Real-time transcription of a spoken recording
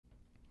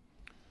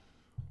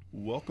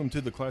Welcome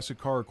to the Classic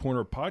Car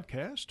Corner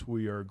podcast.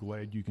 We are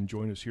glad you can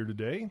join us here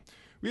today.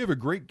 We have a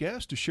great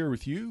guest to share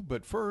with you,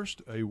 but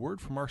first, a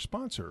word from our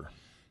sponsor.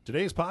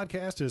 Today's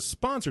podcast is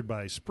sponsored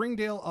by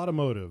Springdale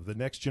Automotive, the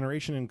next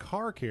generation in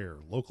car care.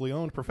 Locally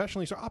owned,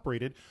 professionally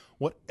operated.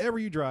 Whatever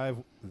you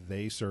drive,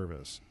 they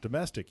service.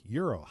 Domestic,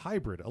 Euro,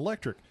 hybrid,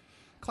 electric,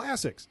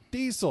 classics,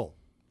 diesel,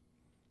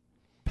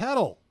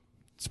 pedal.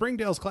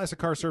 Springdale's classic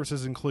car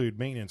services include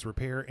maintenance,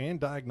 repair, and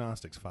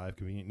diagnostics. 5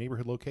 convenient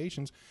neighborhood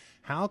locations.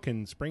 How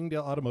can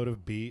Springdale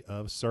Automotive be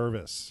of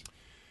service?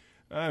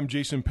 I'm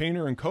Jason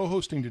Painter, and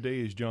co-hosting today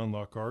is John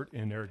Lockhart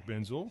and Eric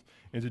Benzel.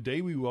 And today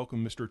we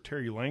welcome Mr.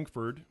 Terry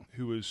Langford,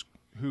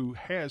 who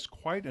has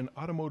quite an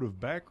automotive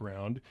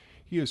background.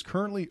 He is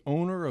currently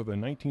owner of a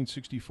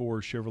 1964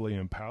 Chevrolet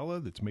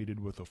Impala that's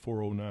mated with a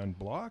 409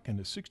 block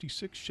and a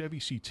 66 Chevy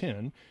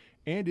C10,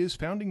 and is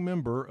founding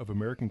member of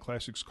American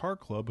Classics Car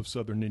Club of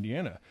Southern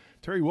Indiana.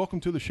 Terry, welcome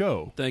to the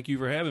show. Thank you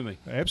for having me.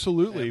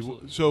 Absolutely.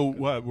 So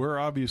we're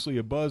obviously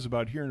a buzz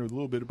about hearing a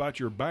little bit about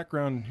your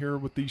background here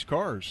with these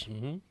cars.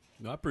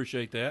 Mm-hmm. I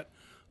appreciate that.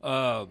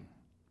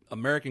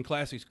 American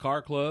Classics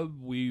Car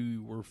Club, we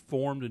were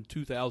formed in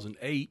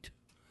 2008,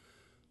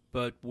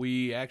 but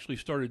we actually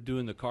started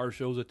doing the car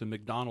shows at the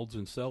McDonald's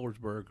in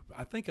Sellersburg,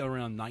 I think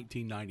around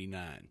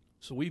 1999.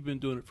 So we've been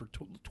doing it for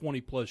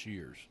 20-plus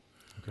years.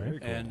 Okay,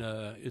 cool. And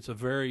it's a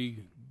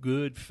very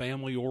good,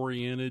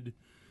 family-oriented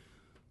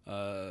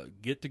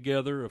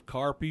get-together of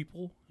car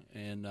people,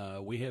 and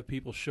we have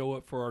people show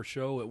up for our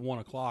show at 1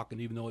 o'clock,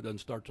 and even though it doesn't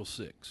start till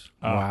 6.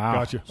 Wow.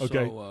 Gotcha.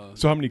 Okay.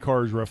 So how many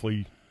cars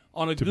roughly?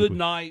 On a typically? good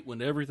night,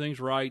 when everything's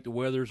right, the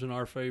weather's in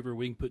our favor,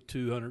 we can put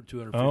 200,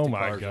 250 Oh, cars.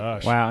 my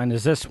gosh. Wow, and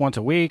is this once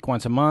a week,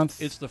 once a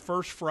month? It's the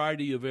first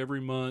Friday of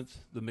every month.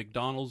 The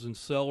McDonald's in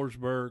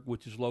Sellersburg,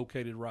 which is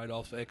located right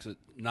off exit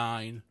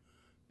 9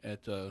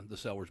 at the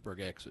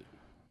Sellersburg exit.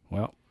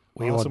 Well,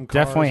 we Awesome will cars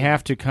definitely and-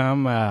 have to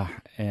come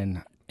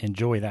and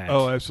enjoy that.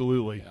 Oh,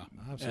 absolutely. Yeah.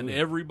 Absolutely.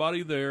 And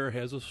everybody there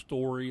has a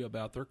story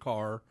about their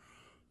car.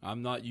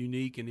 I'm not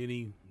unique in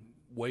any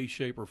way,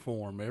 shape, or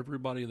form.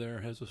 Everybody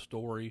there has a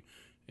story,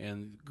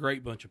 and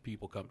great bunch of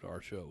people come to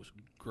our shows.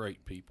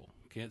 Great people.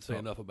 Can't say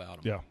enough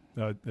about them.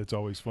 Yeah, it's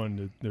always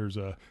fun. There's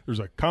a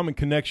common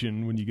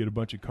connection when you get a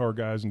bunch of car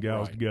guys and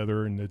gals Right.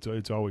 together, and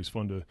it's always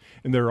fun to.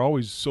 And they're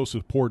always so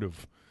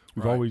supportive.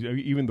 We've Right. always,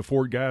 even the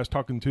Ford guys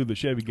talking to the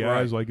Chevy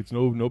guys, Right. like it's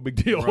no big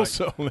deal. Right.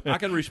 So I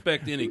can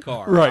respect any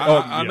car. Right.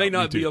 I Yeah, may me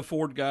not be too. a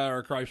Ford guy or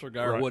a Chrysler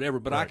guy or Right. whatever,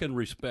 but I Right. can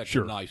respect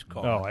Sure. a nice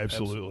car. Oh,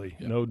 absolutely.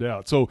 Yeah. No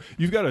doubt. So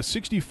you've got a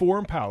 64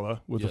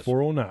 Impala with Yes, a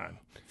 409.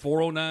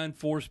 409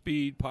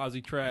 4-speed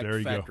Positrack There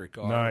you factory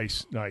go. car.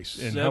 Nice.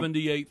 And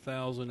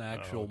 78,000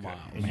 actual okay. miles.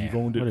 And Man, you've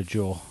owned what it a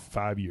jewel.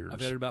 5 years. I've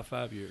had it about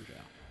 5 years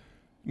now.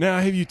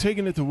 Now, have you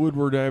taken it to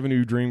Woodward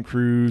Avenue Dream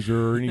Cruise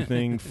or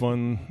anything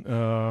fun?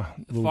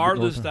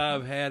 Farthest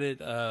I've had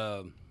it,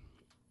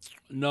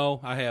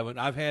 no, I haven't.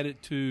 I've had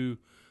it to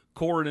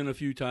Corydon a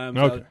few times.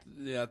 Okay.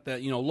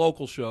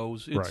 Local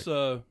shows. It's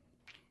Right.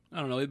 I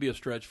don't know. It'd be a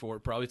stretch for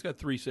it. Probably it's got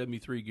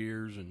 373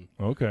 gears and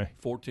Okay.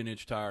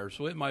 14-inch tires,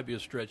 so it might be a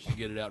stretch to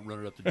get it out and run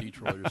it up to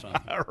Detroit or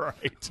something. All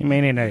right. You may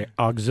need an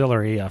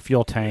auxiliary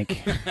fuel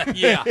tank.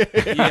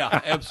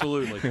 yeah,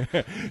 absolutely.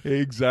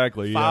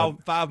 Exactly. Yeah.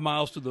 5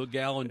 miles to the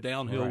gallon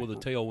downhill Right. with a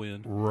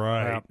tailwind.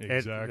 Right. Well,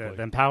 Exactly.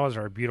 the Impalas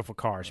are a beautiful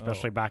car,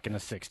 especially back in the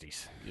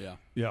 60s. Yeah.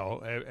 Yeah,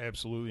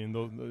 absolutely. And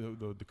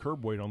the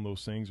curb weight on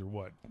those things are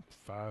what,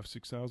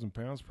 5,000-6,000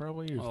 pounds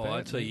probably? Oh,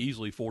 I'd say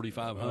easily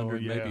 4,500, Oh,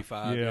 yeah. maybe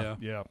 5.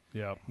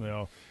 Yeah.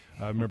 Well,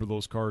 I remember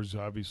those cars,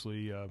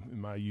 obviously,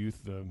 in my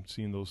youth,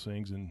 seeing those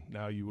things, and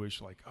now you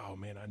wish, like, oh,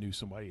 man, I knew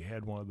somebody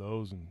had one of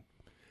those. And,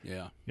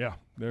 Yeah.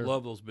 they're,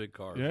 Love those big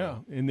cars. yeah.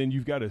 And then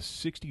you've got a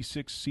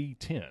 66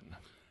 C10.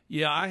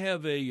 Yeah, I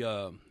have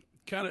a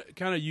kind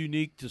of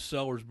unique to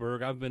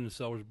Sellersburg. I've been in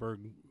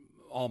Sellersburg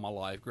all my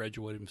life.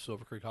 Graduated from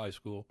Silver Creek High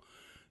School,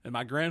 and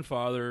my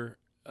grandfather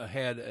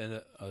had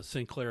a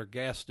Sinclair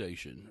gas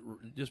station,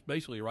 just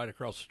basically right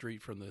across the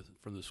street from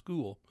the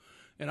school.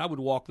 And I would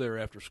walk there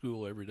after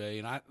school every day,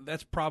 and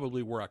that's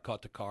probably where I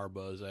caught the car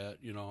buzz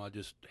at. You know, I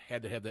just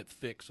had to have that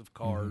fix of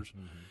cars.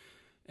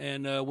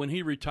 And when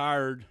he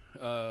retired,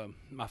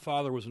 my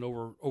father was an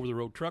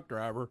over-the-road truck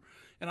driver,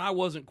 and I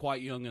wasn't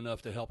quite young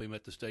enough to help him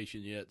at the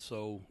station yet.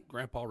 So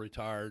Grandpa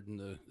retired, and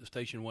the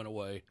station went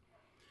away.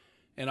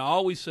 And I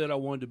always said I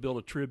wanted to build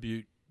a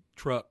tribute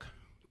truck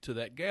to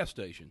that gas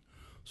station.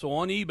 So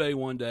on eBay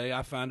one day,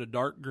 I found a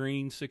dark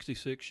green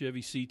 66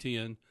 Chevy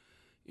C10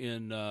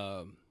 in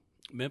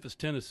Memphis,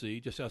 Tennessee,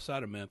 just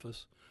outside of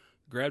Memphis.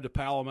 Grabbed a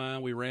pal of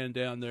mine. We ran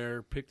down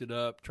there, picked it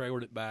up,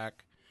 trailered it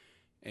back,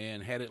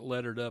 and had it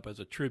lettered up as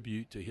a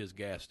tribute to his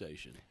gas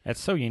station.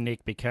 That's so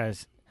unique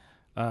because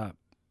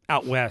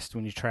out west,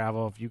 when you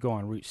travel, if you go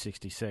on Route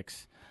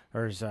 66,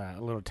 there's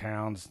little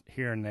towns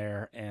here and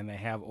there, and they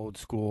have old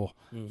school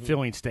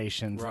filling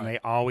stations, and Right. they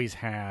always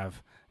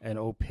have an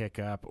old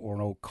pickup or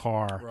an old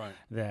car Right.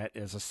 that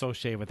is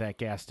associated with that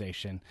gas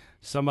station.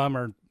 Some of them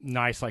are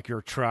nice, like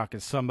your truck,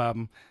 and some of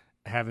them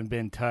haven't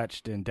been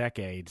touched in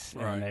decades,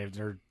 Right. and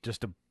they're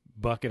just a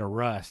bucket of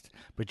rust,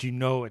 but you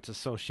know it's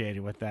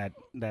associated with that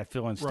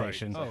filling Right.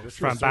 station Oh, from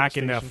sure. back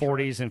in the Station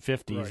 40s and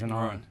 50s Right. and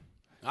on.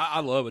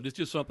 I love it. It's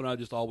just something I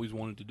just always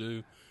wanted to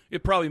do.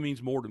 It probably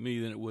means more to me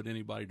than it would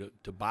anybody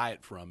to buy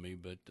it from me,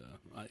 but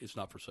it's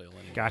not for sale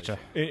anyway. Gotcha.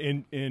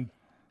 And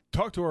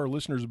talk to our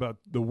listeners about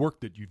the work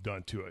that you've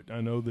done to it.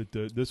 I know that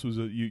this was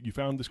you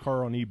found this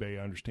car on eBay,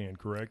 I understand,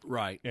 correct?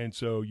 Right. And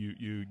so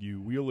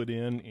you wheel it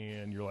in,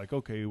 and you're like,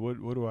 okay, what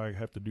do I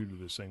have to do to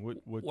this thing? What?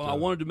 Well, I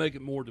wanted to make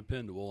it more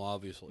dependable,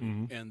 obviously,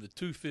 and the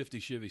 250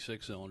 Chevy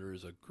 6-cylinder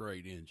is a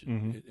great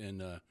engine,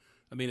 and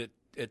I mean,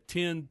 at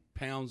 10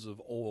 pounds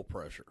of oil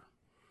pressure,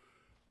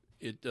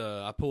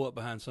 I pull up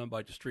behind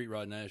somebody at the Street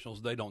Rod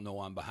Nationals. They don't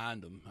know I'm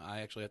behind them. I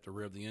actually have to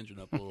rev the engine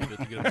up a little bit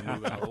to get them to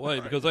move out of the way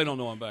because they don't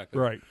know I'm back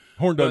there. Right.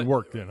 Horn doesn't But-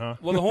 work then, huh?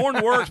 Well, the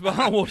horn works, but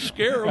I won't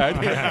scare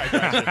them.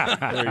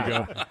 There you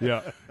go.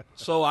 Yeah.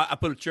 So I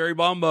put a cherry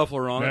bomb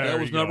muffler on it. There That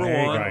was you go. number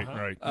There you one.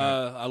 go. Right.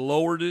 I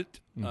lowered it,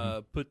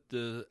 put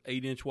the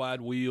 8-inch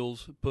wide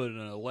wheels, put an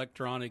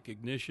electronic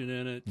ignition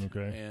in it,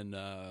 Okay. and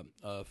a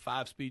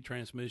 5-speed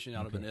transmission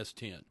out of an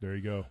S10. There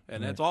you go.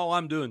 And that's all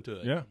I'm doing to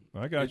it. Yeah,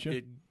 I got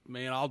you.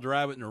 Man, I'll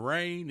drive it in the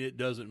rain. It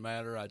doesn't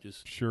matter. I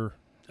Sure.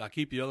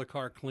 keep the other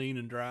car clean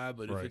and dry,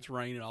 but Right. if it's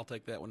raining, I'll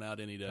take that one out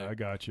any day. I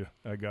got you.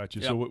 Yep.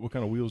 So what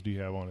kind of wheels do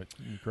you have on it?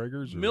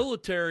 Kragers? Or?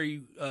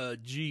 Military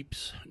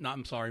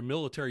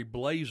military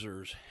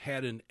Blazers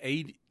had an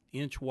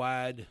 8-inch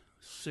wide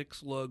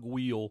 6-lug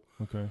wheel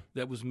Okay.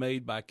 that was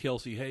made by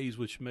Kelsey Hayes,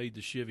 which made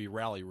the Chevy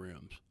rally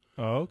rims.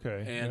 Oh,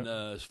 okay. And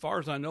Yep. as far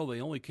as I know, they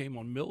only came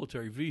on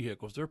military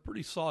vehicles. They're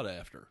pretty sought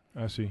after.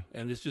 I see.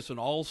 And it's just an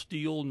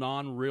all-steel,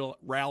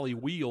 non-rally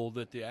wheel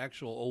that the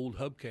actual old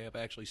hubcap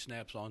actually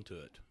snaps onto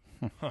it.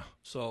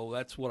 So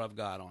that's what I've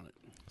got on it.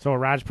 So it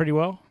rides pretty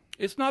well?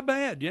 It's not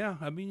bad, yeah.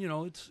 I mean,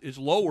 it's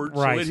lowered,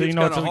 Right. so it So you hits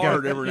know kind it's of gonna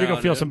hard go- every you're now going to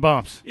and feel then. some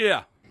bumps.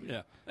 Yeah,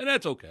 and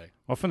that's okay.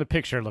 Well, from the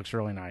picture, it looks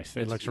really nice.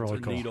 It It's- looks it's really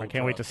a cool. neat I old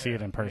can't wait truck. to see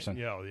it in person.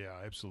 Yeah,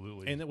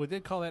 absolutely. And we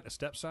did call that a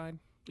step side.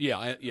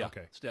 Yeah,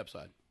 Okay. step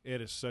side. It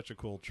is such a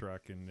cool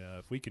truck, and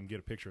if we can get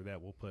a picture of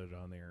that, we'll put it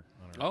on there.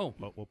 Oh.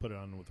 We'll put it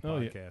on with the Oh,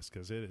 yeah. podcast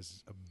because it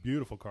is a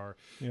beautiful car.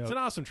 Yeah. It's an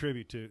awesome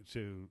tribute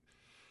to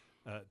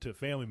a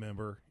family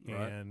member,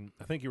 Right. and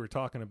I think you were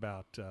talking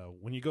about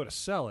when you go to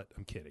sell it.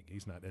 I'm kidding.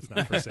 It's not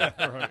for sale.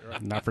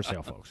 Right. Not for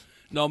sale, folks.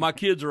 No, my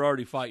kids are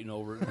already fighting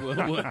over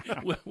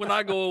it. When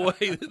I go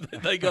away,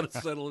 they got to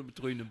settle it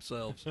between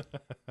themselves.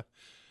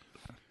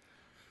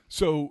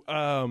 So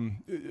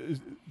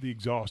the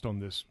exhaust on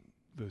this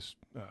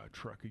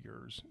truck of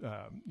yours,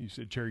 you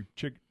said cherry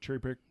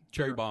pick?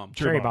 Cherry bomb.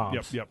 Cherry Yep,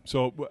 bombs. yep.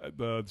 So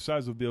the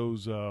size of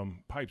those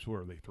pipes, what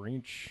are they,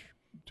 3-inch?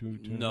 Two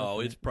No,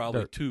 it's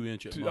probably 2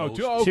 inch at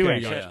most. okay, 2 I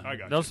inch. got you, Yeah. I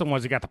got Those are the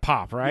ones that got the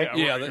pop, right?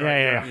 Yeah, right, that-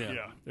 yeah.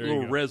 yeah. There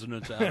little you go.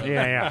 resonance out of it.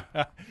 Yeah.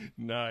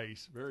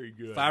 Nice, very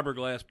good.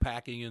 Fiberglass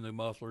packing in the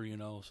muffler,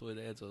 so it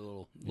adds a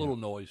little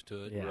noise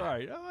to it. Yeah.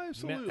 Right, oh,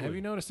 absolutely. Have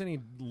you noticed any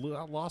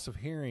loss of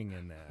hearing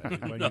in that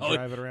when No, you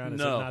drive it around?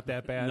 Is it not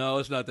that bad? No,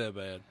 it's not that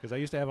bad. Because I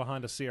used to have a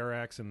Honda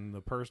CRX, and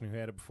the person who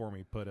had it before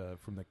me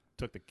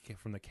took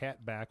from the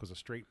cat back was a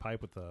straight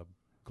pipe with a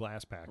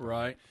glass pack on it.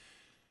 Right.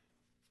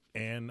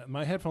 And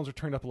my headphones are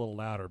turned up a little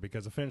louder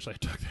because eventually I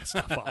took that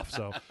stuff off.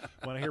 So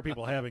when I hear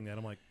people having that,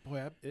 I'm like,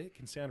 boy, it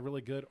can sound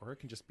really good, or it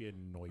can just be a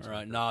noise. All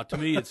right. maker. No,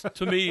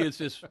 to me it's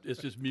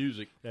just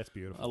music. That's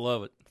beautiful. I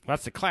love it.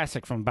 That's the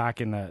classic from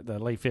back in the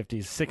late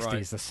 50s, 60s,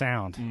 Right. the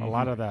sound. A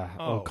lot of the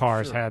Oh, old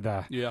cars sure. had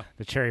the Yeah.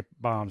 cherry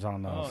bombs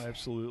on those. Oh,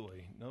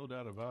 absolutely, no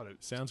doubt about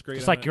it. Sounds great.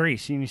 Just on like it.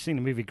 Grease. You've seen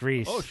the movie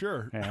Grease. Oh,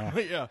 sure. Yeah.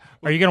 yeah.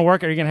 Are you going to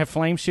work? Are you going to have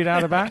flames shoot out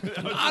of the back?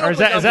 I Or don't is think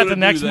that I'm is that gonna the do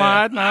next that.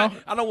 mod? No?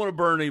 I don't want to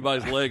burn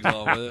anybody's legs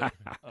off with it.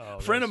 Oh,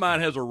 A friend of mine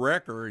has a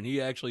wrecker, and he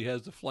actually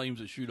has the flames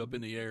that shoot up in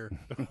the air.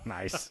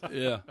 Nice.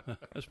 Yeah,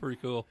 that's pretty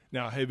cool.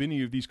 Now, have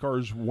any of these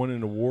cars won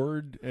an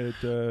award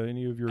at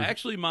any of your?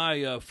 Actually,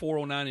 my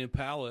 409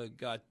 Impala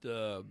got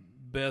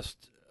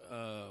best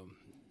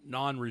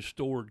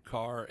non-restored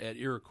car at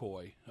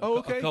Iroquois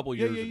a couple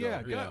years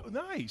ago. Yeah.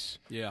 Nice.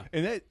 Yeah.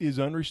 And that is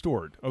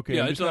unrestored. Okay.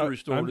 Yeah, I'm it's just not-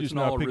 unrestored. I'm It's just an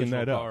not all picking that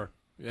original up. car.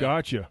 Yeah.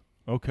 Gotcha.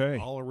 Okay.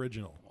 all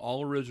original.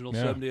 All original,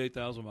 Yeah.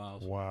 78,000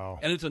 miles. Wow.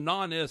 And it's a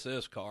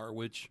non-SS car,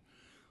 which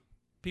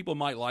people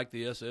might like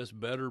the SS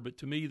better, but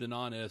to me, the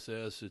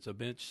non-SS, it's a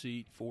bench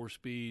seat,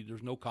 4-speed.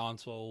 There's no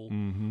console.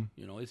 Mm-hmm.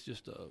 It's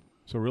just a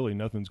So really,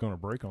 nothing's going to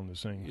break on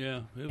this thing.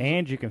 yeah. It was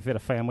And you can fit a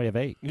family of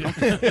 8.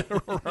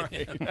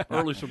 Right.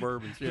 early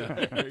Suburbans.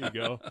 Yeah. There you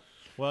go.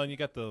 Well, and you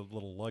got the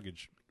little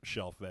luggage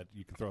shelf that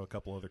you can throw a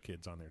couple other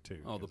kids on there too.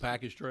 Oh, the 'cause-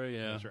 package tray.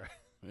 Yeah. That's right.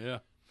 Yeah.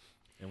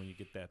 And when you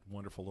get that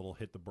wonderful little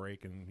hit the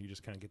brake, and you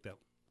just kind of get that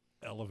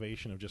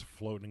elevation of just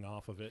floating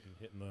off of it and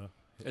hitting the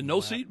And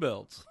no seat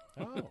belts.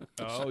 Oh,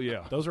 Oh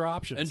yeah. those are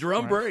options. And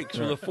drum brakes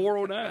with a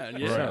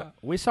 409. Yeah. Right.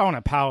 We saw an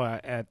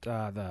Impala at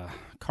the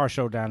car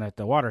show down at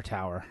the Water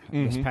Tower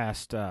this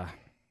past, I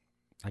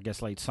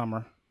guess, late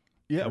summer.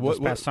 Yeah. This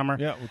past summer.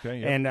 Yeah.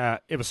 Okay. Yeah.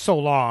 And it was so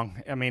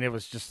long. I mean, it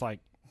was just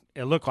like,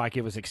 it looked like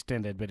it was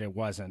extended, but it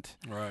wasn't.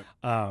 Right.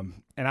 And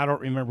I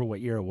don't remember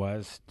what year it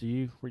was. Do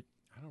you?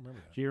 I don't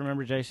remember that. Do you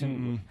remember,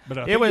 Jason? But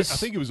I was-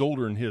 think it was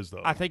older than his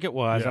though. I think it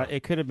was. Yeah.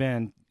 It could have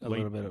been a Late-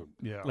 little bit of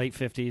yeah. late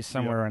 50s,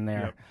 somewhere Yep, in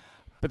there. yep.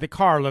 But the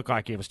car looked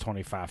like it was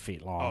 25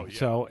 feet long. Oh, yeah.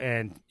 So,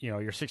 and,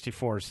 your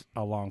 64 is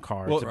a long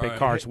car. Well, it's a big right.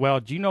 car as well.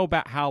 Do you know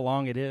about how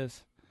long it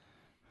is?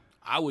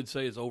 I would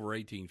say it's over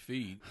 18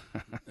 feet.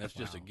 That's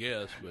just a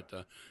guess.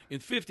 But in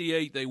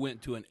 58, they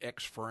went to an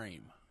X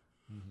frame.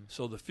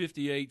 So the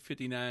 58,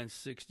 59,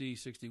 60,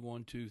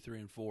 61, 2, 3,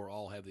 and 4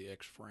 all have the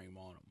X frame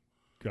on them.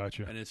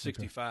 Gotcha. And in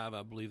 65,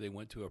 I believe they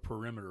went to a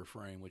perimeter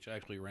frame, which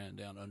actually ran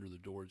down under the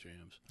door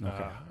jams.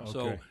 Okay.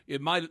 So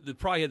it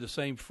probably had the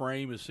same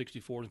frame as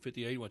 64 and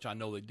 58, which I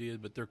know they did,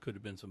 but there could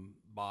have been some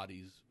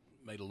bodies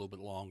made a little bit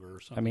longer or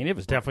something. I mean, it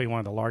was definitely one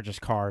of the largest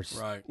cars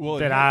right. well,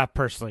 that it had, I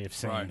personally have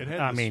seen. Right. it had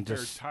I the mean, spare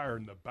just tire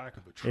in the back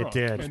of the truck.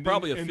 did. And It's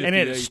probably a then- 50 and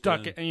it 58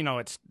 stuck. then.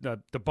 It's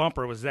the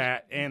bumper was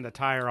that, and the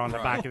tire on the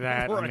back of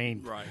that. I Right.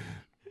 mean, Right.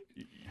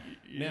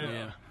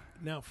 Now,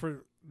 now,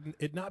 for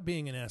it not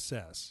being an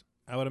SS,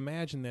 I would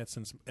imagine that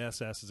since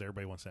SS is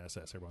everybody wants an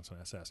SS, everyone wants an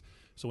SS.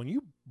 So when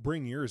you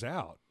bring yours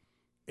out,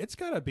 it's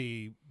got to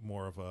be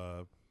more of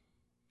a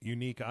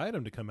unique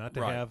item to come out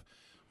to Right. have.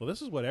 Well,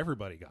 this is what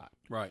everybody got,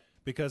 Right.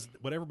 because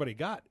what everybody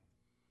got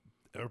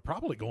are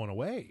probably going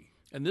away.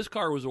 And this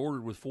car was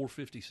ordered with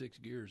 456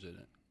 gears in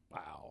it.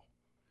 Wow.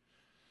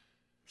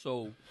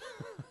 So,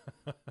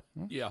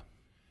 yeah.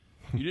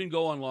 You didn't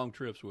go on long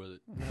trips with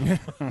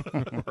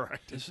it. right.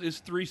 It's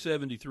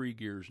 373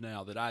 gears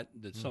now that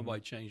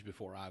somebody changed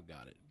before I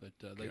got it. But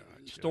the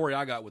story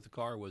I got with the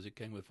car was it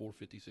came with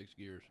 456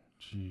 gears.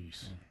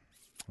 Jeez.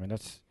 I mean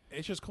that's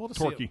It's just cool to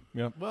Torquey. see.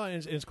 Yeah. Well,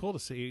 it's cool to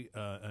see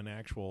an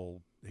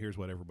actual. Here's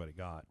what everybody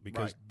got,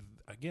 because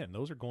again,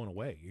 those are going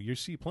away. You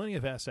see plenty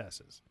of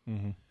SSs,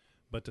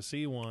 but to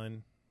see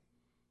one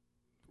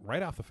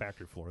right off the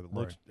factory floor that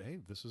looks, hey,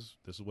 this is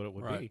what it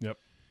would Right. be. Yep.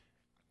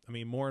 I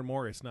mean, more and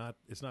more, it's not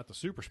the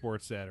super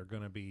sports that are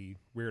going to be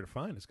rare to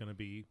find. It's going to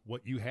be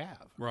what you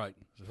have. Right.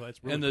 So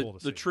that's really And cool to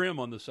the see. trim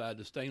on the side,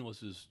 the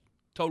stainless, is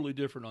totally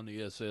different on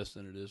the SS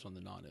than it is on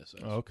the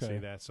non-SS. Okay. See,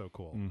 that's so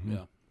cool.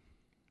 Yeah.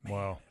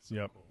 Wow.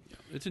 Yep.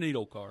 It's a neat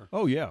old car.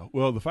 Oh yeah.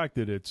 Well, the fact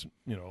that it's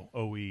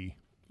OE,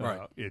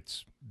 Right.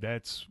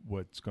 that's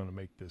what's going to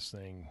make this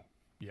thing.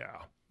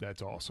 Yeah,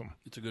 that's awesome.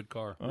 It's a good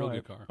car. Real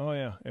good car. Oh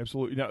yeah,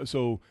 absolutely. Now,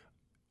 so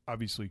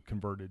obviously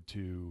converted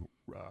to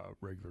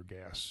regular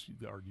gas.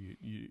 Are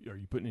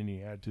you putting any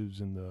additives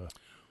in the?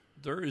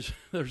 There's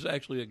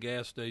actually a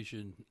gas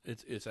station.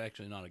 It's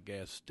actually not a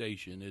gas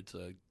station. It's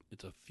a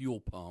fuel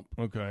pump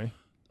Okay.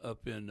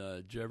 up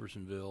in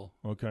Jeffersonville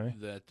Okay.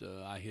 that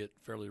I hit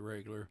fairly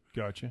regular,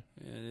 Gotcha.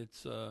 and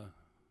it's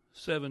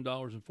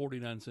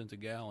 $7.49 a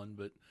gallon.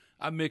 But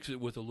I mix it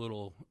with a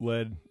little.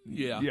 Lead.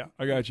 Yeah. Yeah.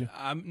 I got you.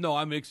 I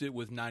mix it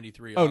with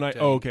 93 Oh, octane.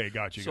 okay.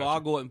 Gotcha. So I'll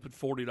go ahead and put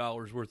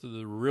 $40 worth of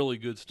the really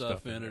good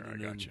stuff in it, there, I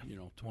and then gotcha.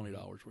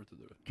 $20 worth of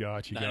the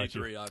Gotcha.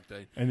 93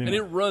 octane, And then- it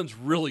runs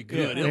really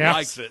good. Yeah. It Yeah.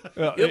 likes it.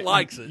 It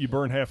likes it. You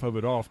burn half of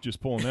it off just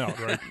pulling out,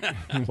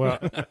 right? well,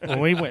 when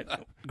we went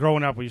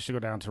growing up, we used to go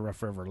down to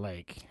Rough River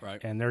Lake,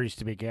 Right. and there used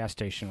to be a gas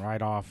station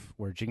right off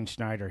where Gene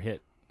Schneider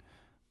hit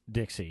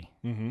Dixie,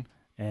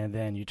 and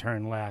then you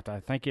turn left. I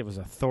think it was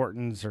a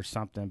Thornton's or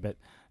something, but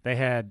they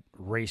had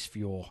race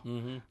fuel,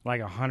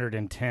 like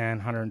 110,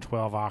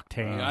 112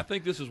 octane. Yeah, I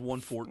think this is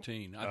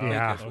 114. I think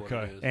Yeah. that's what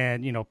Okay. it is.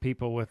 And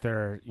people with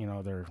their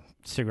their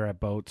cigarette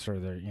boats or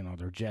their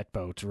their jet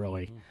boats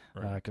really,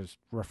 because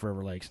Rough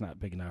River Lake's not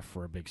big enough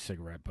for a big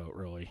cigarette boat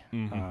really.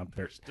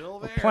 There's Still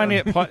there. plenty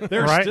of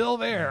They're right? still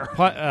there.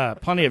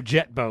 Plenty of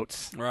jet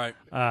boats. Right.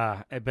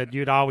 But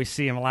you'd always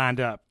see them lined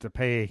up to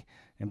pay.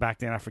 And back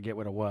then, I forget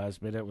what it was,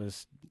 but it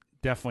was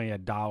definitely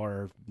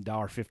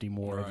 $1.50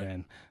 more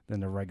Right. than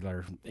the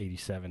regular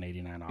 87,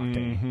 89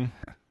 octane.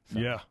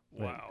 Yeah.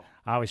 But Wow.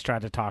 I always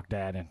tried to talk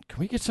Dad, and can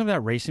we get some of that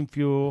racing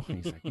fuel?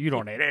 And he's like, you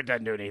don't need it. It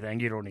doesn't do anything.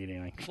 You don't need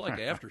anything. It's like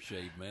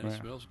aftershave, man. It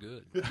smells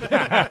good.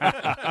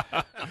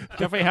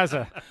 Definitely has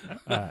a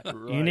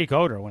unique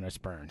odor when it's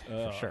burned,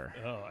 for sure.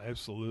 Oh,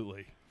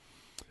 absolutely.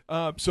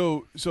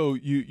 So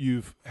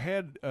you've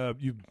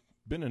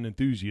been an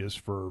enthusiast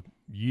for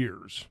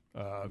years.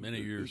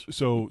 Many years.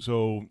 So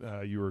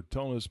you were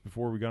telling us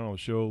before we got on the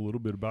show a little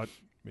bit about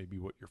maybe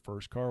what your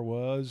first car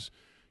was,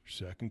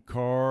 your second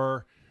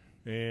car,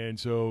 and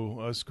so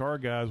us car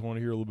guys want to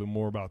hear a little bit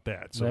more about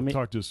that. So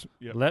talk to us.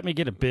 Yeah. Let me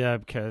get a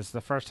bib, because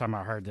the first time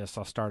I heard this,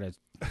 I started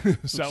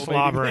Salivating.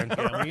 slobbering.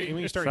 Yeah, when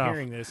you start So-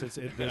 hearing this,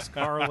 this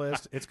car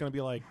list, it's going to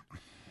be like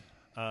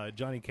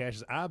Johnny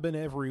Cash's "I've been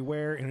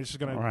everywhere," and it's just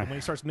going to Right. when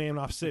he starts naming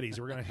off cities,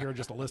 we're going to hear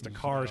just a list of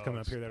cars coming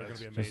up here that are going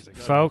to be amazing.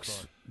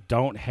 Folks,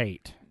 don't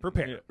hate.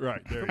 Prepare, Yeah,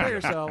 right. There you prepare go.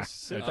 yourselves,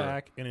 sit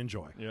back, and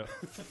enjoy. Yeah.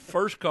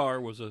 First car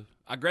was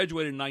I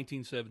graduated in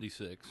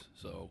 1976,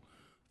 so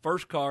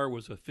first car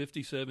was a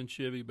 57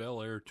 Chevy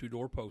Bel Air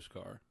 2-door post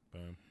car.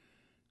 Boom.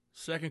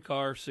 Second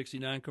car,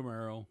 69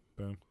 Camaro.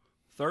 Boom.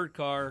 Third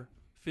car,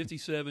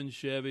 57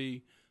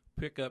 Chevy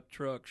pickup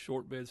truck,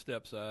 short bed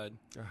stepside.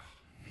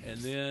 And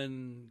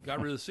then got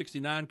rid of the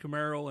 69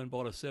 Camaro and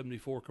bought a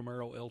 74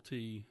 Camaro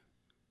LT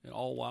and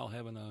all while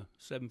having a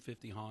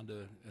 750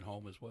 Honda at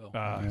home as well.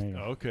 There you go.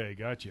 Okay,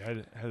 got you.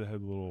 Had a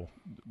little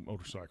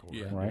motorcycle.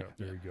 Yeah. Right.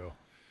 There you go.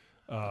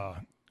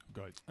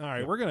 Go ahead. All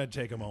right, we're going to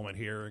take a moment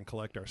here and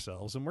collect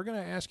ourselves, and we're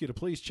going to ask you to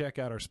please check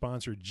out our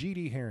sponsor,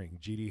 GD Herring.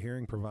 GD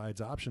Herring provides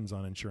options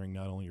on insuring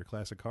not only your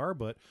classic car,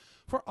 but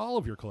for all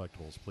of your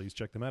collectibles. Please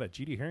check them out at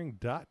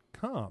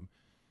gdherring.com.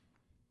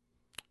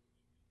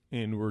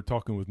 And we're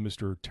talking with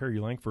Mr. Terry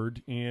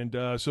Langford. And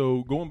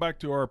so going back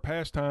to our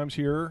pastimes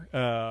here,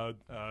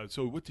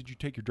 so what did you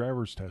take your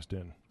driver's test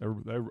in?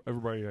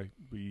 Everybody,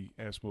 we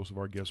ask most of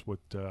our guests what.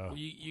 Well,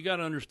 you got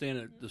to understand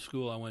that the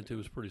school I went to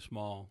was pretty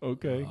small.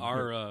 Okay.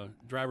 Our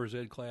driver's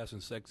ed class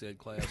and sex ed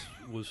class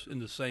was in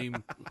the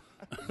same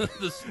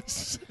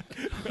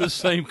the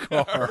same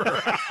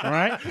car.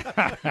 Right?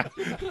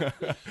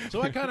 So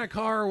what kind of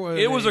car was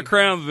It was a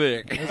Crown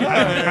Vic.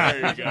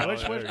 There you go.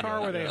 Which car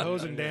were they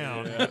hosing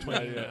down?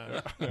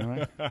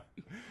 Right.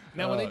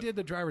 Now, when they did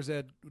the driver's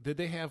ed, did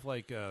they have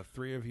like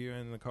 3 of you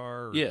in the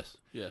car? Or? Yes.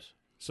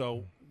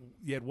 So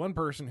you had one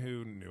person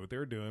who knew what they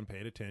were doing,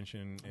 paid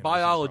attention. And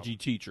Biology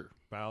teacher.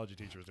 biology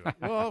teacher was doing it.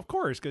 Well, of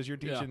course, because you're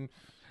teaching,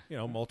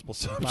 multiple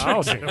subjects.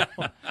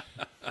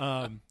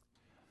 Biology.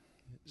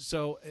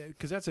 So,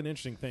 because that's an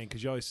interesting thing,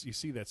 because you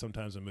see that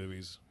sometimes in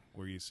movies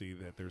where you see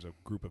that there's a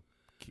group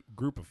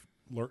of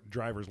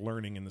drivers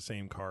learning in the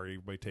same car.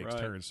 Everybody takes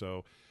Right. turns.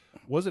 So,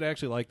 was it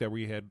actually like that?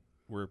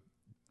 Where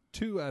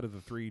 2 out of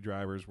the 3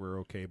 drivers were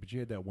okay, but you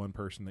had that one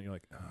person that you're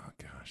like, oh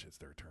gosh, it's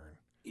their turn.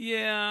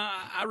 Yeah,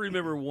 I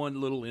remember one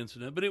little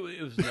incident, but it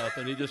was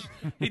nothing. He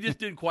just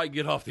didn't quite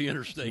get off the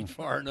interstate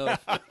far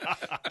enough.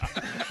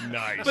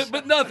 Nice.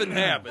 But nothing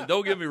happened.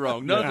 Don't get me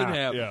wrong. Nothing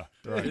happened.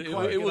 Yeah. Right.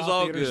 It was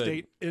all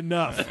good.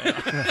 Enough.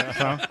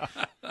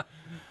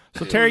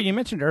 So Terry, you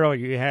mentioned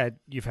earlier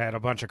you've had a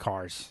bunch of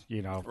cars,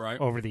 Right.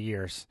 over the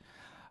years.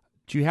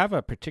 Do you have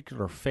a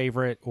particular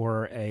favorite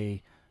or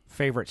a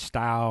favorite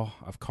style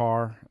of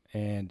car,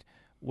 and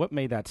what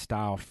made that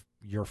style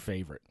your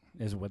favorite?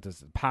 Was it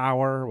the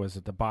power? Was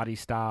it the body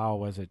style?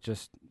 Was it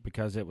just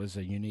because it was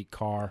a unique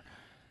car?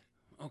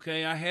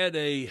 Okay, I had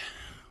a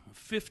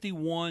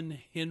 51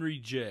 Henry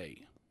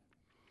J.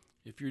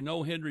 If you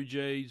know Henry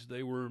J's,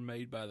 they were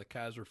made by the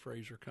Kaiser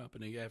Fraser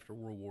Company after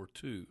World War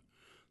II.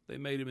 They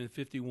made them in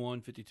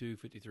 51, 52,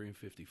 53, and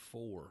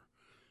 54.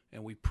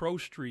 And we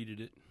pro-streeted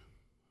it,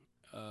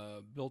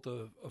 built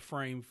a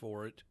frame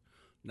for it,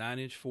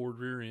 9-inch Ford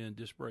rear end,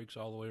 disc brakes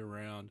all the way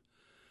around.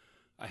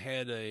 I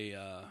had a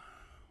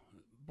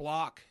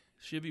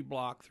Chevy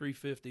block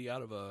 350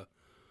 out of a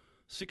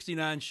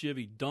 69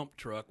 Chevy dump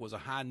truck, was a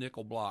high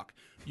nickel block.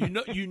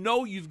 You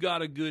know you've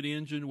got a good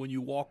engine when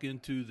you walk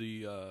into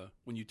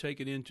when you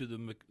take it into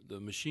the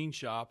machine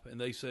shop and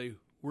they say,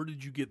 "Where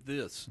did you get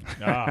this?"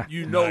 Nice.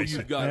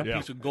 You've got a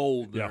piece of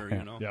gold there.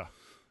 Yeah.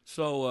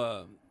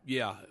 So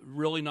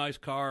really nice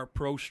car,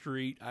 Pro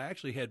Street. I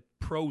actually had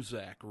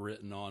Prozac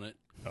written on it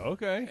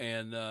Okay.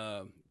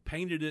 and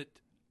painted it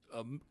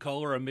a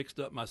color I mixed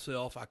up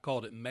myself. I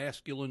called it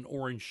masculine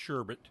orange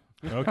sherbet.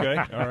 Okay.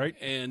 All right.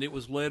 And it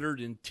was lettered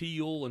in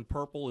teal and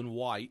purple and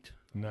white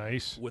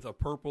Nice. with a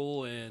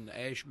purple and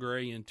ash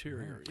gray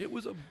interior. It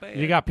was a bad.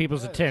 You got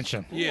people's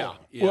attention. yeah.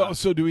 Well,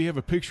 so do we have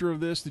a picture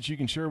of this that you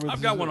can share with us?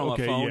 I've got one on my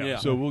Okay, phone, yeah.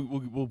 So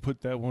we'll put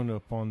that one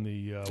up on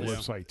the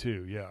website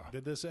too. Yeah.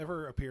 Did this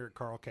ever appear at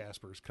Carl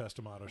Casper's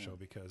Custom Auto Show?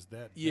 Because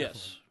that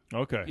Yes.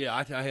 Okay. Yeah,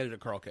 I had it at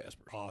Carl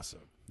Casper. definitely-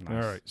 awesome. All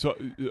right. So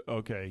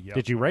okay. Yeah.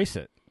 Did you race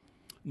it?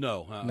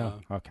 No. No.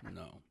 Okay.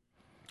 No.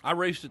 I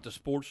raced at the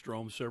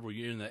Sportsdrome several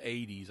years in the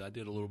 80s. I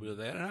did a little bit of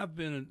that.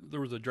 And there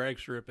was a drag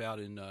strip out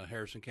in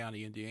Harrison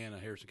County, Indiana,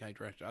 Harrison County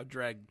Drag Strip. I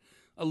dragged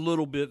a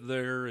little bit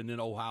there and then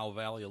Ohio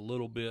Valley a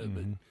little bit,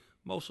 but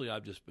mostly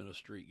I've just been a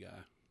street guy.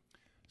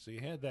 So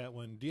you had that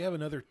one. Do you have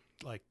another,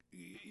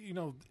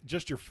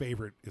 just your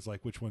favorite is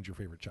like, which one's your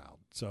favorite child?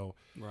 So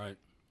Right.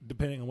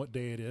 depending on what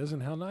day it is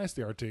and how nice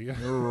they are to you.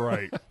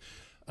 Right.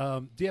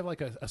 Do you have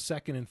like a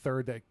second and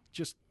third that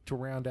just to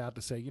round out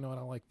to say, you know what,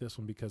 I like this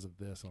one because of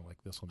this, and I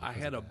like this one because I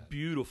had of a that.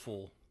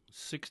 beautiful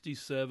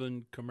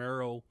 67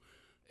 Camaro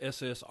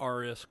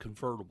SSRS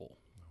convertible.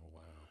 Oh,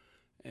 wow.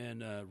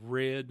 And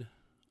red,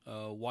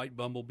 white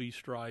bumblebee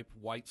stripe,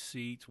 white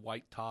seats,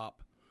 white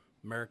top,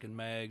 American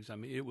mags. I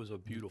mean, it was a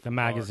beautiful The car.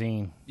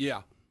 magazine.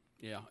 Yeah,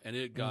 and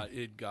it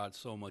got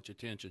so much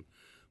attention.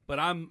 But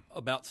I'm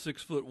about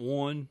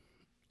 6'1",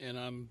 and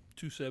I'm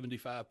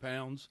 275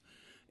 pounds.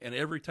 And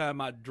every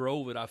time I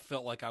drove it, I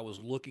felt like I was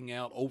looking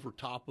out over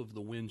top of the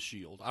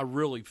windshield. I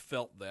really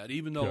felt that,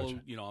 even though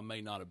Gotcha. I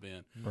may not have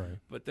been. Right.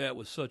 But that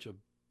was such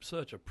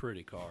a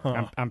pretty car.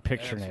 I'm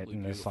picturing Absolutely it,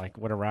 and it's beautiful. like,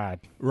 what a ride.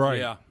 Right.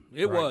 Yeah,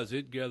 it was.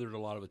 It gathered a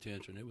lot of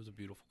attention. It was a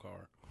beautiful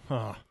car.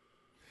 Huh.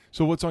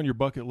 So what's on your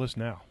bucket list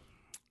now?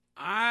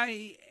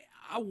 I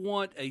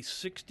want a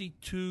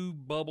 62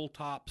 bubble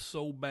top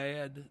so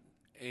bad,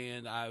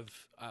 and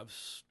I've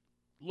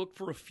looked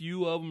for a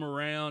few of them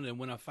around, and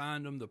when I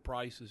find them, the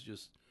price is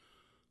just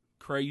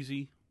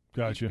crazy.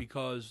 Gotcha.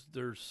 Because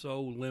they're so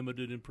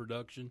limited in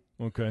production.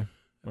 Okay.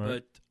 All right.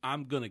 But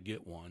I'm gonna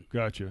get one.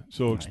 Gotcha.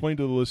 So explain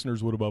to the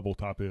listeners what a bubble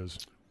top is.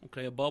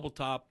 Okay, a bubble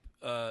top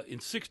in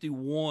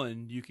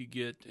 '61 you could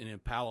get an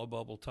Impala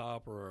bubble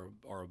top or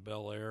a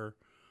Bel Air,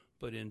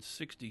 but in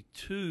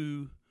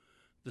 '62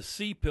 the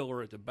C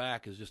pillar at the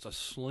back is just a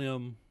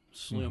slim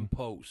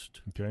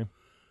post. Okay.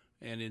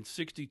 And in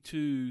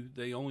 '62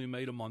 they only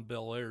made them on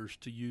Bel Airs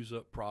to use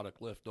up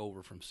product left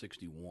over from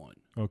 '61.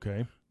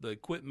 Okay. They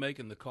quit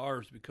making the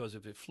cars because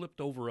if it flipped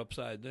over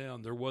upside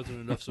down, there wasn't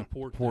enough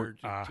support there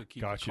to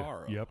keep gotcha. the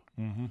car up. Yep.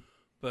 Mm-hmm.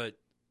 But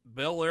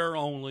Bel Air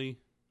only,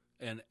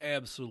 and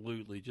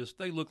absolutely just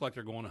they look like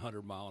they're going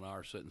 100 mile an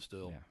hour sitting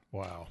still. Yeah.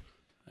 Wow.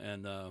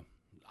 And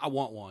I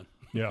want one.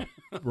 Yeah.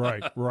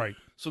 Right. Right.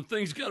 Some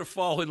things got to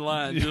fall in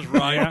line just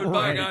right. Yeah, But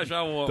by right. gosh,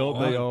 I want Don't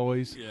one. they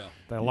always? Yeah.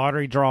 The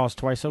lottery draws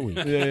twice a week.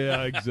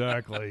 Yeah.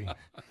 Exactly.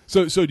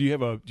 So do you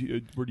have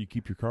where do you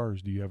keep your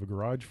cars? Do you have a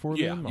garage for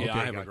Yeah, them? yeah, Okay,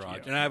 I have a gotcha, garage,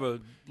 yeah. and I have a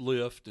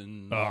lift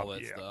and all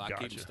that yeah, stuff. I keep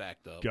gotcha. them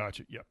stacked up.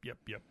 Gotcha.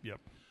 Yep.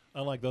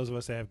 Unlike those of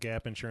us that have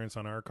gap insurance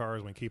on our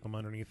cars, we keep them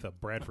underneath a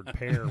Bradford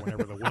pear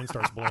whenever the wind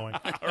starts blowing.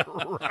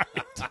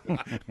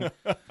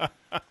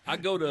 I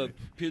go to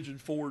Pigeon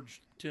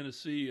Forge,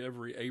 Tennessee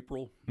every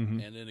April, and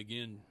then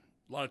again,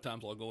 a lot of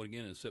times I'll go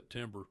again in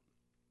September,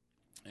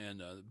 and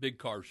the big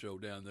car show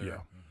down there. Yeah.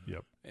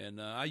 Yep.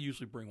 And I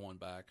usually bring one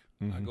back.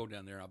 I go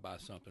down there, I buy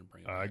something,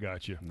 bring it back. I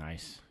got you.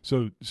 Nice.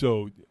 So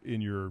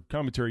in your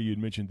commentary, you had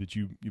mentioned that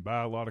you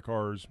buy a lot of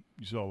cars,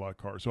 you sell a lot of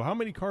cars. So how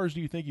many cars do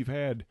you think you've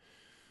had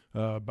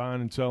buying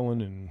and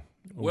selling? And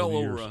Well the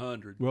over years?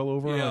 100. Well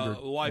over 100.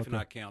 Yeah, the wife and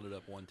Okay. I counted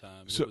up one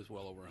time. So- It was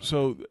well over 100.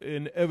 So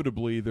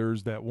inevitably,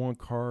 there's that one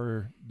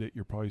car that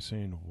you're probably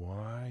saying,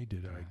 "Why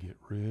did I get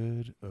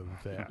rid of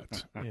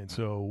that?" And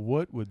so,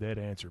 what would that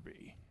answer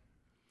be?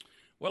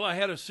 Well, I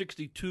had a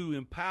 '62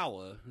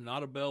 Impala,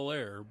 not a Bel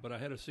Air, but I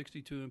had a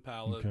 '62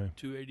 Impala, Okay.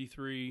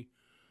 283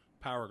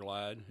 Power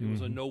Glide. It was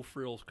a no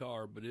frills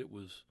car, but it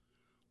was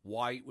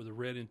white with a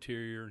red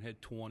interior and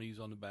had 20s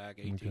on the back,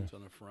 18s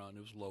on the front. It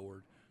was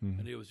lowered,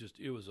 and it was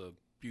a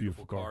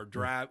beautiful car.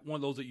 car. One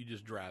of those that you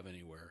just drive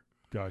anywhere.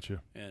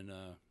 Gotcha. And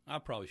I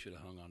probably should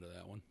have hung on to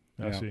that one.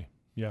 I Yeah. see.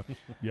 Yep.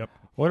 Yep.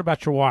 What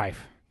about your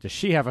wife? Does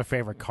she have a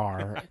favorite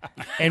car?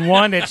 And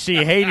one that she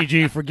hated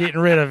you for getting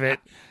rid of it,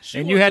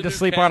 and you wants had a to new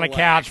sleep on a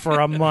Cadillac. couch for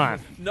a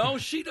month. No,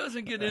 she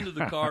doesn't get into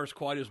the cars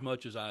quite as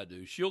much as I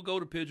do. She'll go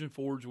to Pigeon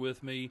Forge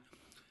with me,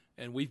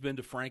 and we've been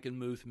to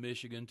Frankenmuth,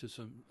 Michigan, to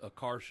some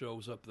car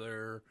shows up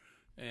there.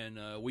 And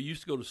we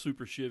used to go to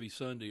Super Chevy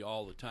Sunday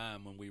all the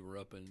time when we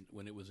were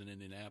when it was in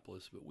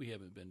Indianapolis, but we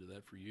haven't been to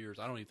that for years.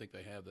 I don't even think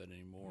they have that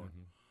anymore.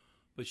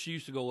 But she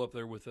used to go up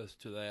there with us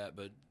to that.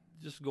 But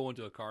just going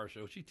to a car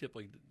show,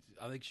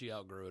 I think she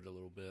outgrew it a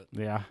little bit.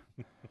 Yeah.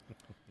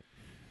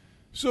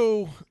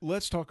 So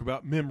let's talk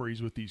about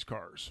memories with these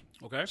cars.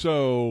 Okay.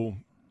 So,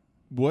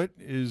 what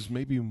is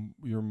maybe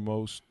your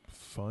most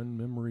fun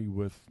memory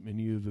with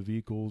any of the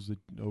vehicles that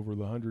over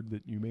the 100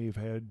 that you may have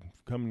had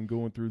coming and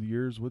going through the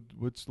years?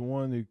 What's the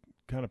one that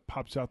kind of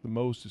pops out the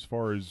most as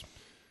far as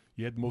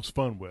you had the most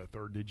fun with,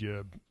 or did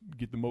you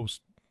get the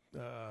most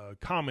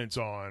comments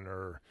on,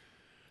 or?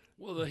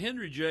 Well, the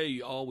Henry J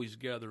always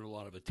gathered a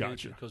lot of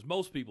attention Gotcha. because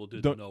most people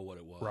didn't Don't- know what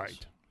it was.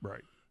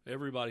 Right.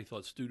 Everybody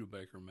thought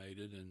Studebaker made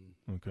it, and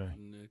Okay.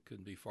 it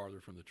couldn't be farther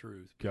from the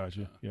truth.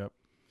 Gotcha. Yep.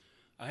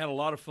 I had a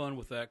lot of fun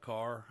with that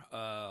car.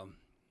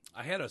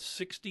 I had a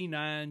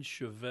 '69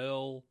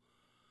 Chevelle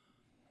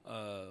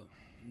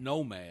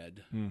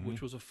Nomad,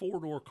 which was a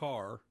four-door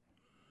car.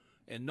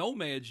 And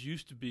Nomads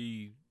used to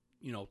be,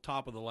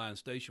 top-of-the-line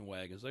station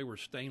wagons. They were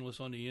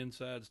stainless on the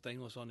inside,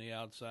 stainless on the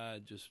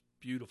outside, just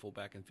beautiful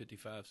back in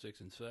 55,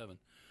 6, and 7.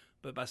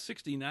 But by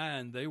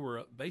 '69, they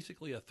were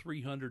basically a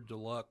 300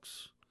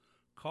 Deluxe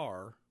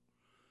car.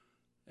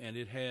 And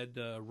it had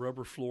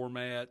rubber floor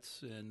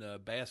mats and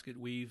basket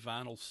weave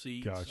vinyl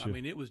seats. Gotcha. I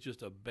mean, it was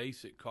just a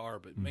basic car,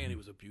 but man, it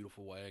was a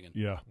beautiful wagon.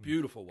 Yeah.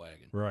 Beautiful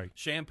wagon. Right.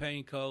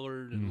 Champagne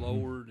colored and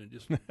lowered, and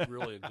just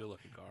really a good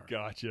looking car.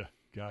 Gotcha.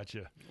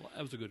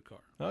 That was a good car.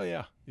 Oh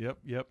yeah.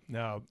 Yep.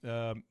 Now,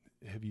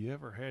 have you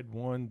ever had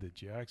one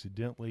that you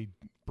accidentally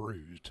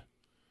bruised?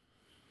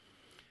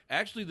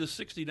 Actually, the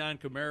 '69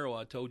 Camaro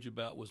I told you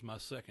about was my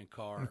second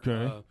car.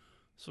 Okay.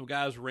 Some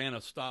guys ran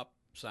a stop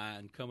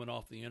sign coming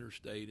off the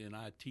interstate, and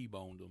I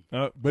T-boned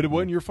them. But it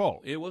wasn't your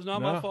fault. It was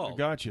not No, my fault.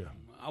 Gotcha.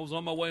 I was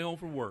on my way home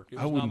from work. It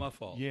I was not wouldn't- my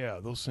fault. Yeah,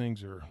 those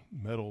things are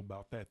metal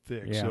about that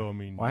thick. Yeah. So I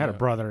mean, Well, I had a yeah.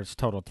 brother that's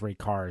totaled 3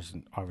 cars,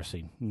 and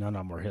obviously none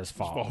of them were his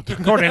fault,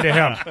 according to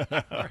him.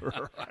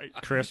 Right.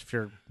 Chris,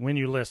 when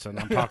you listen,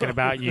 I'm talking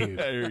about you.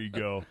 There you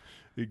go.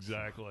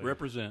 Exactly.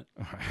 Represent.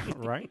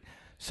 Right?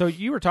 So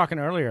you were talking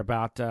earlier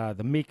about the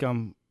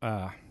Mecum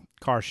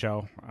car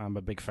show. I'm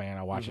a big fan.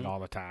 I watch it all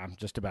the time,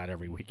 just about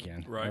every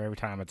weekend, Right. or every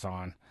time it's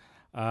on.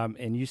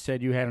 And you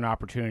said you had an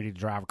opportunity to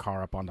drive a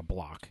car up on the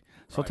block.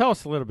 So tell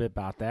us a little bit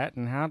about that,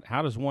 and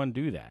how does one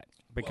do that?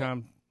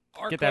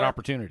 Get that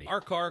opportunity. Our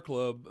car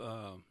club,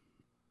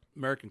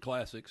 American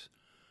Classics,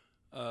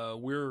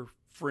 we're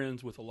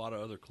friends with a lot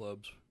of other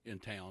clubs in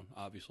town,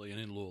 obviously, and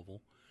in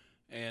Louisville.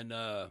 And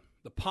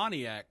the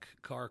Pontiac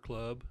Car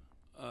Club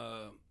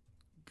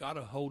got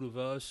a hold of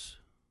us,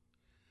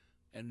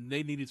 and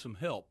they needed some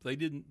help. They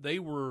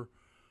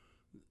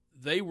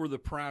they were the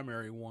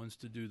primary ones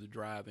to do the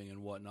driving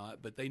and whatnot,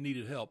 but they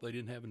needed help. They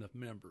didn't have enough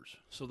members.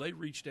 So they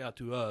reached out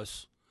to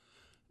us,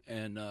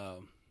 and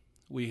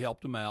we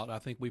helped them out. I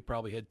think we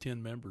probably had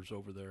 10 members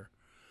over there.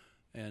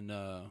 And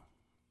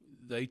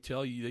they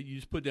tell you that you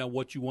just put down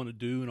what you want to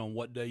do and on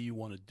what day you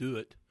want to do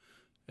it,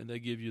 and they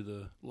give you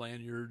the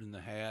lanyard and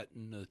the hat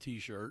and the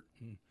T-shirt,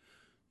 and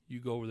you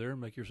go over there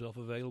and make yourself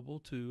available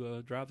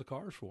to drive the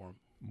cars for them.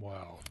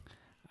 Wow.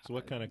 So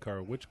what kind of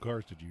car? Which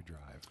cars did you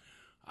drive?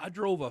 I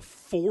drove a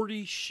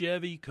 40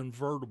 Chevy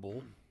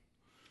convertible,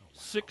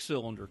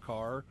 6-cylinder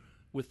car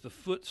with the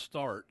foot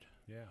start.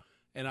 Yeah.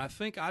 And I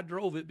think I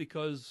drove it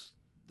because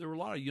there were a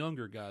lot of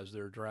younger guys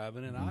there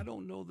driving, and I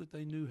don't know that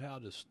they knew how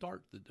to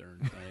start the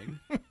darn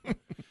thing.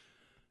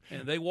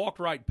 And they walked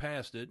right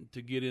past it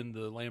to get in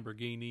the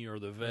Lamborghini or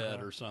the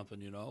Vet or something,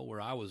 where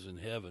I was in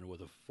heaven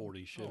with a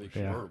 40 Chevy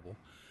convertible.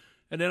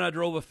 And then I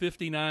drove a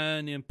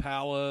 59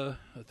 Impala,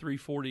 a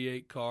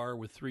 348 car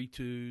with 3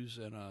 2s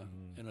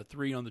and a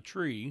 3 on the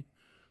tree,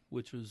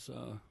 which was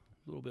a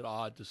little bit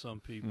odd to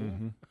some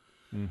people.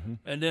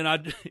 And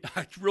then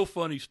real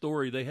funny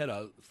story, they had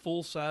a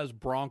full-size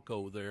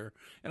Bronco there,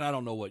 and I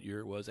don't know what year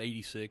it was,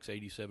 86,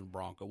 87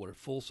 Bronco, what a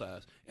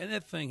full-size. And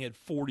that thing had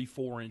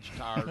 44-inch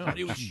tires.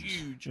 It was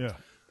huge. Yeah.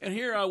 And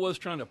here I was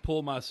trying to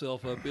pull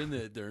myself up in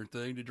that darn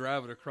thing to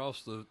drive it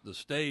across the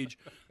stage.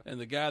 And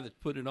the guy that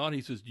put it on,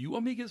 he says, "Do you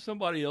want me to get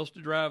somebody else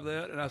to drive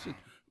that?" And I said,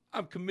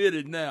 "I'm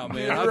committed now,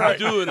 man. I'm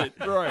doing it."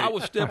 Right. I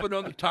was stepping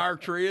on the tire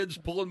treads,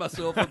 pulling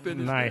myself up in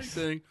this Nice.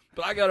 thing.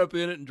 But I got up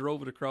in it and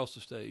drove it across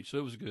the stage. So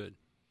it was good.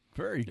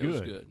 Very It good.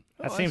 was good.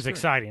 That seems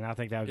exciting. I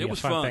think that would be It a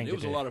was fun fun. thing It to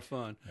was do. a lot of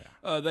fun.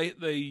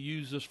 They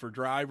used us for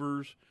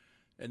drivers,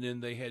 and then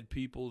they had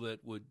people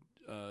that would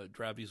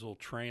drive these little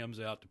trams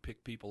out to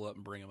pick people up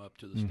and bring them up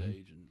to the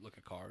stage and look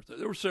at cars.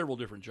 There were several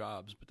different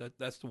jobs, but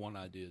that's the one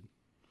I did.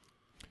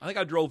 I think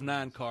I drove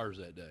 9 cars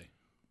that day.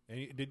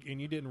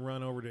 And you didn't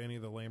run over to any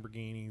of the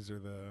Lamborghinis or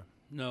the?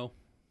 No.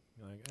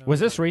 Like, Was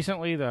this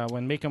recently,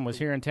 when Meekum was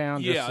here in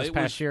town? Yeah, just this it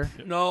past was, year.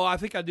 No, I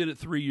think I did it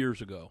 3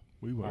 years ago.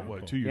 We went,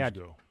 Cool. 2 years Yeah.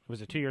 ago?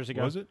 Was it 2 years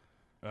ago? Was it?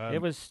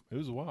 It was. It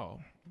was a while.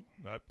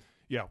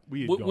 Yeah,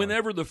 we had gone.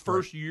 Whenever the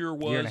first year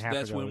was, Year and a half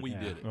that's ago, when we yeah.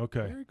 did it.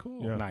 Okay. Very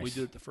cool. Yeah. Nice. We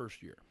did it the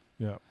first year.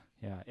 Yeah.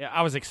 Yeah,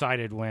 I was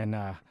excited when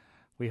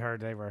we heard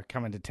they were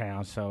coming to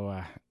town.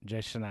 So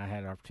Jason and I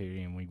had an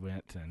opportunity, and we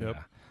went and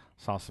Yep.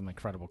 saw some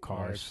incredible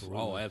cars,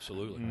 Oh,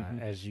 absolutely.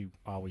 as you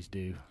always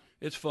do.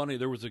 It's funny.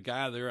 There was a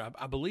guy there.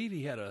 I believe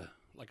he had a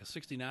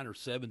 69 or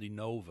 70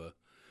 Nova,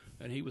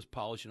 and he was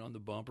polishing on the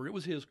bumper. It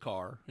was his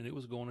car, and it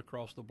was going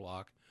across the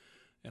block.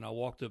 And I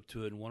walked up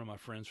to it, and one of my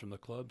friends from the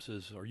club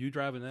says, "Are you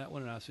driving that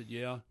one?" And I said,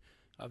 "Yeah.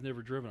 I've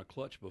never driven a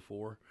clutch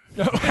before."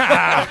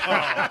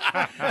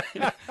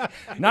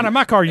 Not in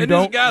my car, you And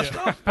don't. this guy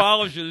stops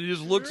polishing and he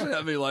just looks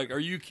at me like, "Are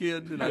you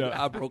kidding?" And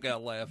I broke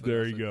out laughing.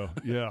 There I you said, go.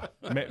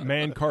 Yeah.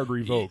 Man card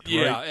revoked.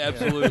 Yeah, Right?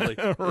 absolutely.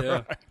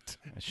 Yeah.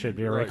 It should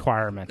be a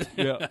requirement.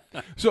 Yeah.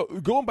 So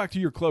going back to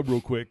your club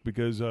real quick,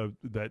 because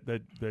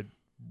that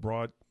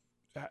brought.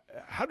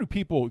 How do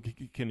people?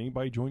 Can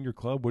anybody join your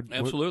club?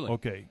 Absolutely.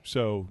 Okay.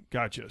 So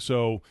gotcha.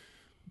 So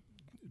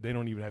they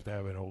don't even have to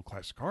have an old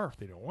classic car if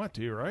they don't want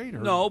to, right? Or,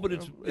 No, but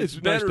it's nice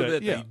better to-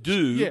 that yeah. they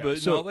do, Yeah, but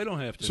so- no, they don't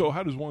have to. So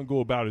how does one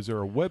go about? Is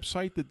there a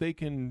website that they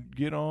can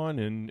get on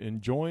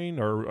and join,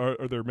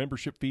 or are there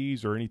membership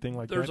fees or anything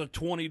like There's that? a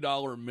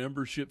 $20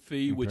 membership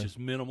fee, which Okay. is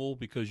minimal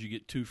because you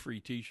get 2 free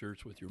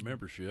T-shirts with your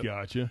membership.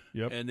 Gotcha.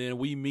 Yep. And then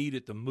we meet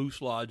at the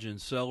Moose Lodge in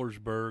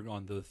Sellersburg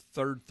on the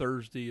 3rd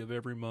Thursday of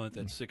every month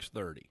at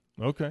 6:30.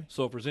 Okay.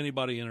 So if there's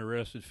anybody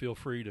interested, feel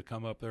free to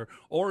come up there.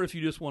 Or if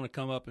you just want to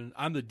come up, and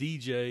I'm the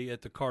DJ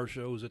at the car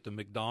shows at the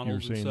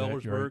McDonald's in saying that,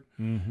 Sellersburg. right.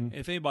 Mm-hmm.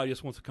 If anybody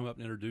just wants to come up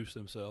and introduce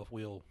themselves,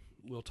 we'll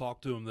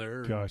talk to them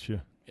there.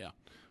 Gotcha. Yeah.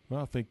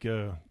 Well, I think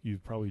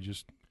you've probably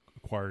just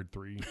acquired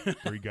three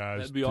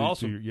guys. That'd be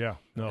awesome. Yeah.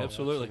 No.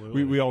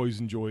 Absolutely. We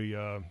always enjoy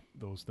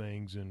those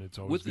things, and it's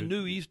always With the good.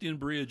 new East End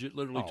Bridge, it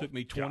literally Oh, took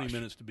me 20 gosh.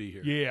 minutes to be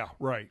here. Yeah.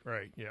 Right.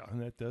 Yeah,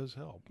 and that does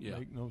help. Yeah.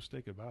 Make no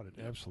mistake about it.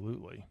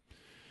 Absolutely.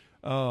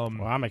 Well,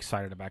 I'm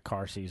excited about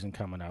car season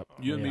coming up.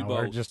 You and me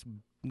We're both.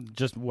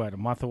 just what, a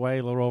month away,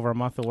 a little over a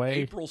month away.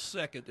 April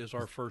 2nd is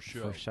our first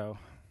show. for show,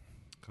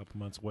 A couple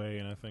months away,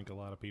 and I think a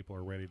lot of people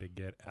are ready to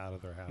get out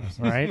of their house.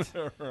 right?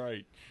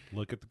 Right.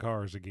 Look at the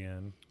cars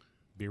again.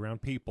 Be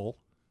around people.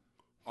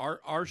 Our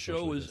show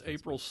Social is distance,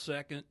 April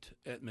 2nd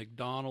at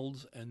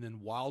McDonald's, and then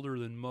Wilder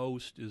Than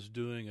Most is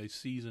doing a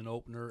season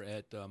opener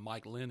at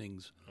Mike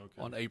Lenning's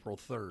on April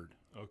 3rd.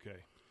 Okay.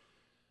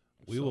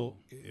 We'll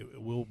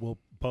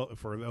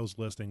for those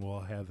listening,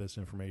 we'll have this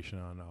information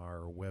on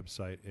our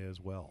website as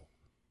well.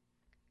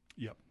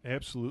 Yep.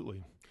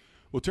 Absolutely.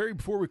 Well, Terry,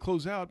 before we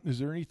close out, is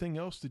there anything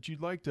else that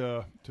you'd like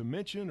to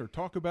mention or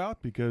talk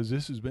about? Because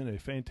this has been a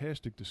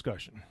fantastic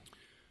discussion.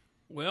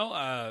 Well,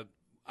 I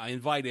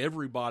invite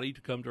everybody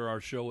to come to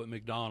our show at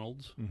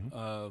McDonald's.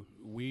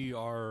 We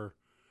are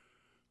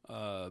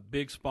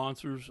big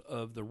sponsors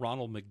of the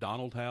Ronald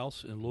McDonald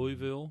House in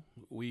Louisville.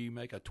 We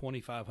make a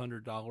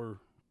 $2,500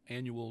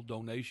 annual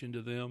donation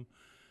to them,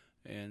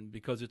 And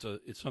because it's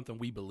something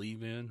we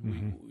believe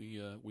in,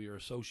 we are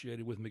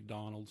associated with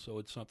McDonald's, so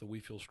it's something we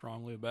feel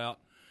strongly about.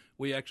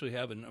 We actually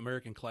have an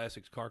American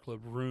Classics Car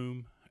Club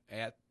room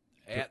at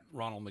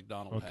Ronald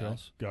McDonald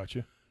House.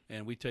 Gotcha.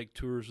 And we take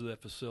tours of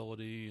that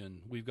facility, and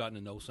we've gotten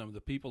to know some of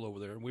the people over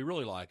there, and we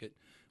really like it.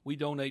 We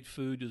donate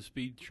food to the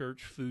Speed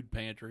Church Food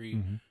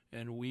Pantry,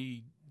 and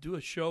we do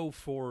a show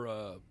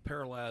for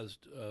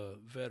paralyzed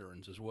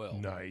veterans as well.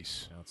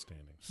 Nice.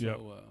 Outstanding.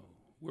 So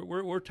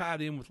we're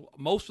tied in with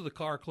most of the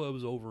car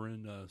clubs over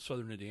in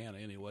southern Indiana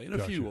anyway, and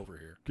a few over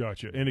here.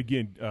 Gotcha. And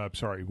again,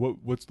 sorry,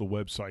 what's the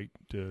website?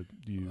 Do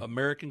you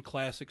American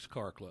Classics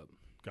Car Club.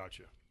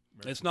 Gotcha.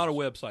 It's not a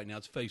website now;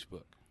 it's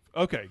Facebook.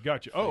 Okay,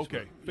 gotcha. Oh,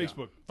 okay, Yeah,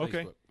 Facebook.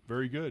 Okay, Facebook.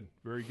 very good,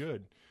 very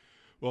good.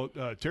 Well,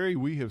 Terry,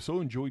 we have so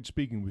enjoyed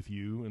speaking with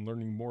you and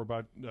learning more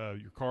about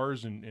your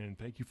cars, and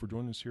thank you for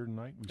joining us here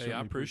tonight. We Hey, I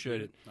certainly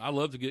appreciate it. I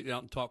love to get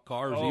out and talk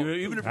cars, Oh,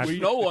 even if we- it's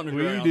snow on the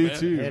we ground. do man.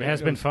 too. It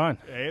has been fun.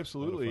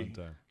 Absolutely. What a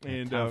fun time.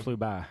 And Time flew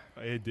by.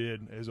 it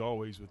did, as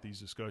always, with these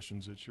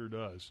discussions. It sure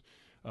does.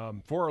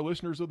 For our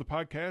listeners of the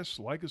podcast,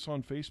 like us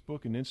on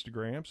Facebook and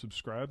Instagram,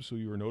 subscribe so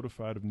you are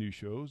notified of new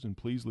shows, and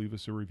please leave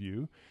us a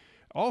review.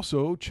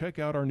 Also, check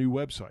out our new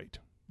website,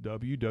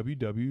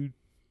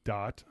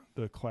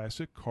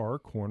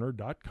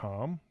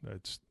 www.theclassiccarcorner.com.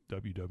 That's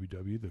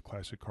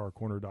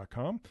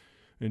www.theclassiccarcorner.com.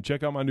 And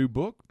check out my new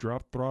book,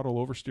 Drop Throttle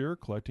Oversteer,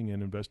 Collecting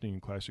and Investing in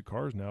Classic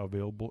Cars, now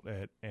available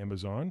at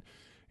Amazon.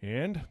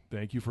 And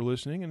thank you for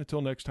listening. And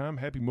until next time,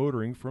 happy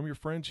motoring from your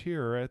friends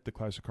here at the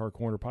Classic Car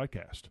Corner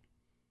podcast.